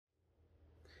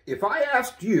If I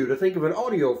asked you to think of an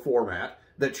audio format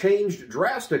that changed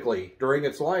drastically during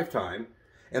its lifetime,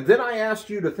 and then I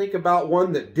asked you to think about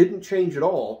one that didn't change at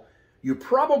all, you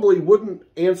probably wouldn't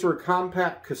answer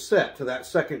compact cassette to that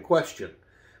second question.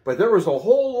 But there was a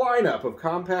whole lineup of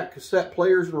compact cassette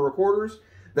players and recorders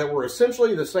that were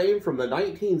essentially the same from the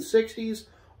 1960s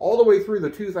all the way through the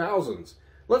 2000s.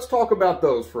 Let's talk about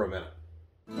those for a minute.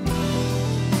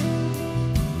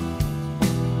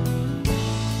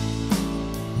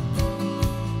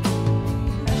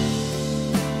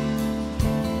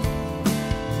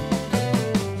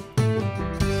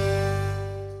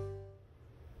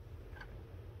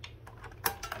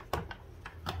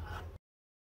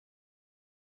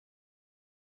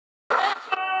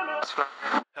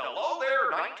 Hello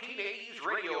there, 1980s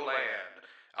Radioland.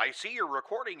 I see you're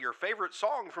recording your favorite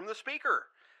song from the speaker.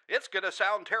 It's gonna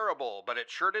sound terrible, but it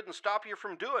sure didn't stop you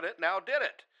from doing it, now did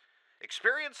it?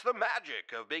 Experience the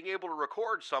magic of being able to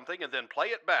record something and then play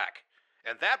it back.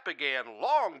 And that began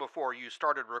long before you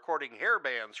started recording hair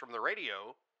bands from the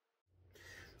radio.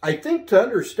 I think to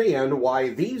understand why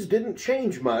these didn't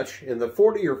change much in the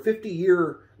 40 or 50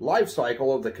 year life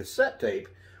cycle of the cassette tape,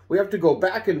 we have to go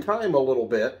back in time a little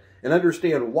bit and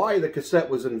understand why the cassette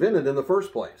was invented in the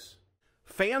first place.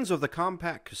 Fans of the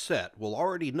compact cassette will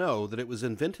already know that it was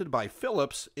invented by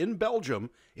Philips in Belgium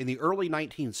in the early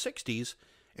 1960s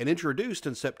and introduced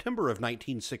in September of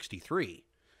 1963.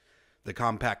 The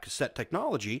compact cassette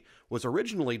technology was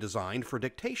originally designed for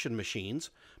dictation machines,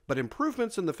 but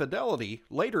improvements in the fidelity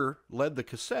later led the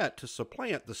cassette to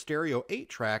supplant the stereo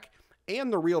 8-track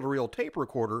and the reel-to-reel tape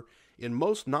recorder in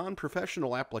most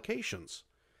non-professional applications.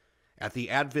 At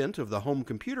the advent of the home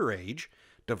computer age,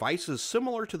 devices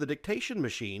similar to the dictation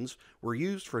machines were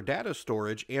used for data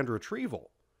storage and retrieval.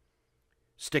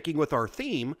 Sticking with our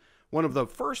theme, one of the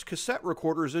first cassette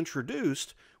recorders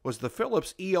introduced was the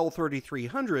Philips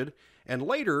EL3300 and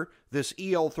later this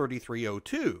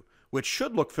EL3302, which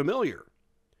should look familiar.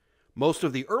 Most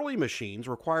of the early machines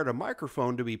required a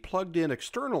microphone to be plugged in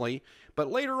externally,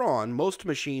 but later on most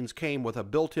machines came with a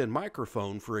built-in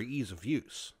microphone for ease of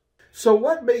use. So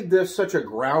what made this such a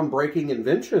groundbreaking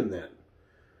invention then?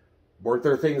 Weren't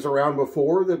there things around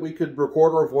before that we could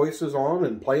record our voices on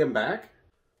and play them back?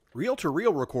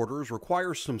 Reel-to-reel recorders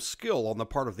require some skill on the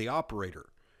part of the operator.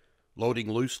 Loading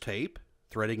loose tape,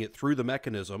 threading it through the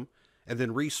mechanism, and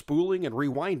then respooling and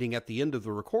rewinding at the end of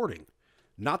the recording.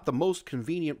 Not the most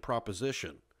convenient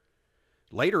proposition.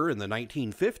 Later, in the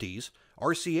 1950s,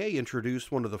 RCA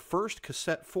introduced one of the first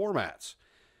cassette formats.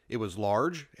 It was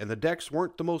large, and the decks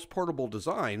weren't the most portable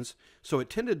designs, so it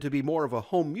tended to be more of a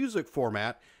home music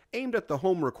format aimed at the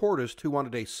home recordist who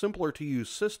wanted a simpler-to-use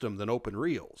system than open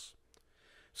reels.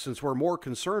 Since we're more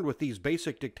concerned with these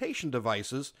basic dictation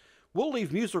devices, we'll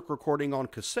leave music recording on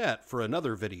cassette for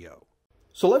another video.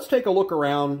 So let's take a look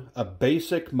around a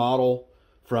basic model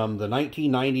from the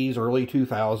 1990s, early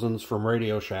 2000s from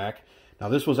Radio Shack. Now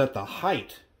this was at the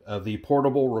height of the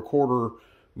portable recorder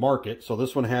market, so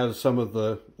this one has some of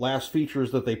the last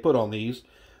features that they put on these,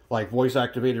 like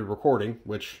voice-activated recording,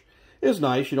 which is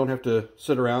nice. You don't have to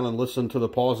sit around and listen to the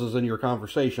pauses in your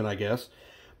conversation, I guess.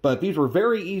 But these were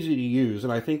very easy to use,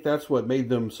 and I think that's what made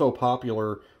them so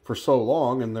popular for so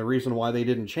long, and the reason why they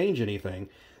didn't change anything.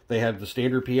 They had the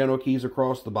standard piano keys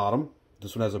across the bottom.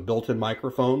 This one has a built-in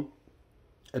microphone,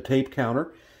 a tape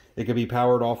counter. It can be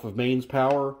powered off of mains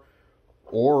power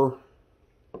or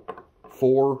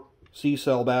 4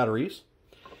 C-cell batteries.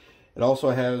 It also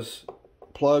has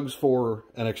plugs for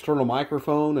an external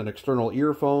microphone, an external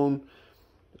earphone,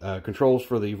 controls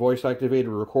for the voice-activated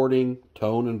recording,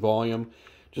 tone and volume.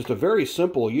 Just a very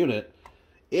simple unit.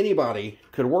 Anybody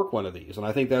could work one of these, and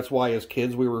I think that's why as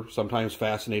kids we were sometimes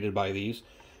fascinated by these.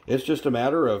 It's just a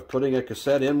matter of putting a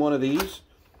cassette in one of these,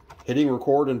 hitting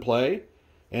record and play,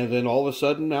 and then all of a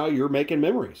sudden now you're making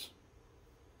memories.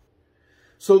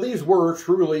 So these were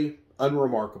truly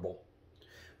unremarkable.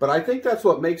 But I think that's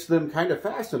what makes them kind of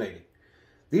fascinating.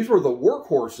 These were the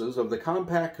workhorses of the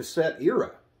compact cassette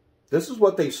era. This is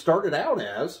what they started out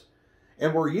as,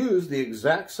 and were used the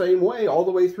exact same way all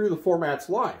the way through the format's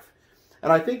life.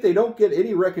 And I think they don't get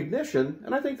any recognition,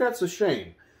 and I think that's a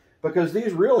shame. Because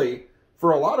these really,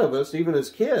 for a lot of us, even as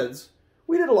kids,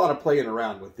 we did a lot of playing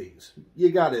around with these.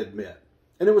 You got to admit.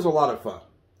 And it was a lot of fun.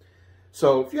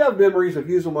 So if you have memories of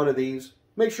using one of these,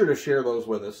 make sure to share those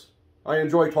with us. I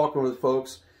enjoy talking with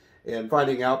folks and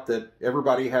finding out that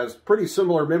everybody has pretty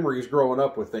similar memories growing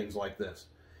up with things like this.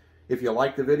 If you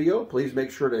like the video, please make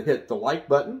sure to hit the like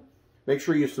button. Make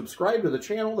sure you subscribe to the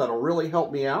channel. That'll really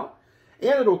help me out.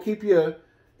 And it'll keep you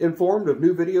informed of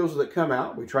new videos that come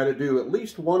out. We try to do at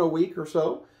least one a week or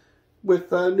so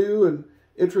with new and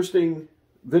interesting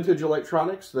vintage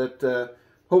electronics that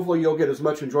hopefully you'll get as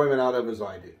much enjoyment out of as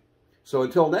I do. So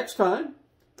until next time,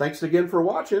 thanks again for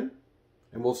watching,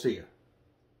 and we'll see you.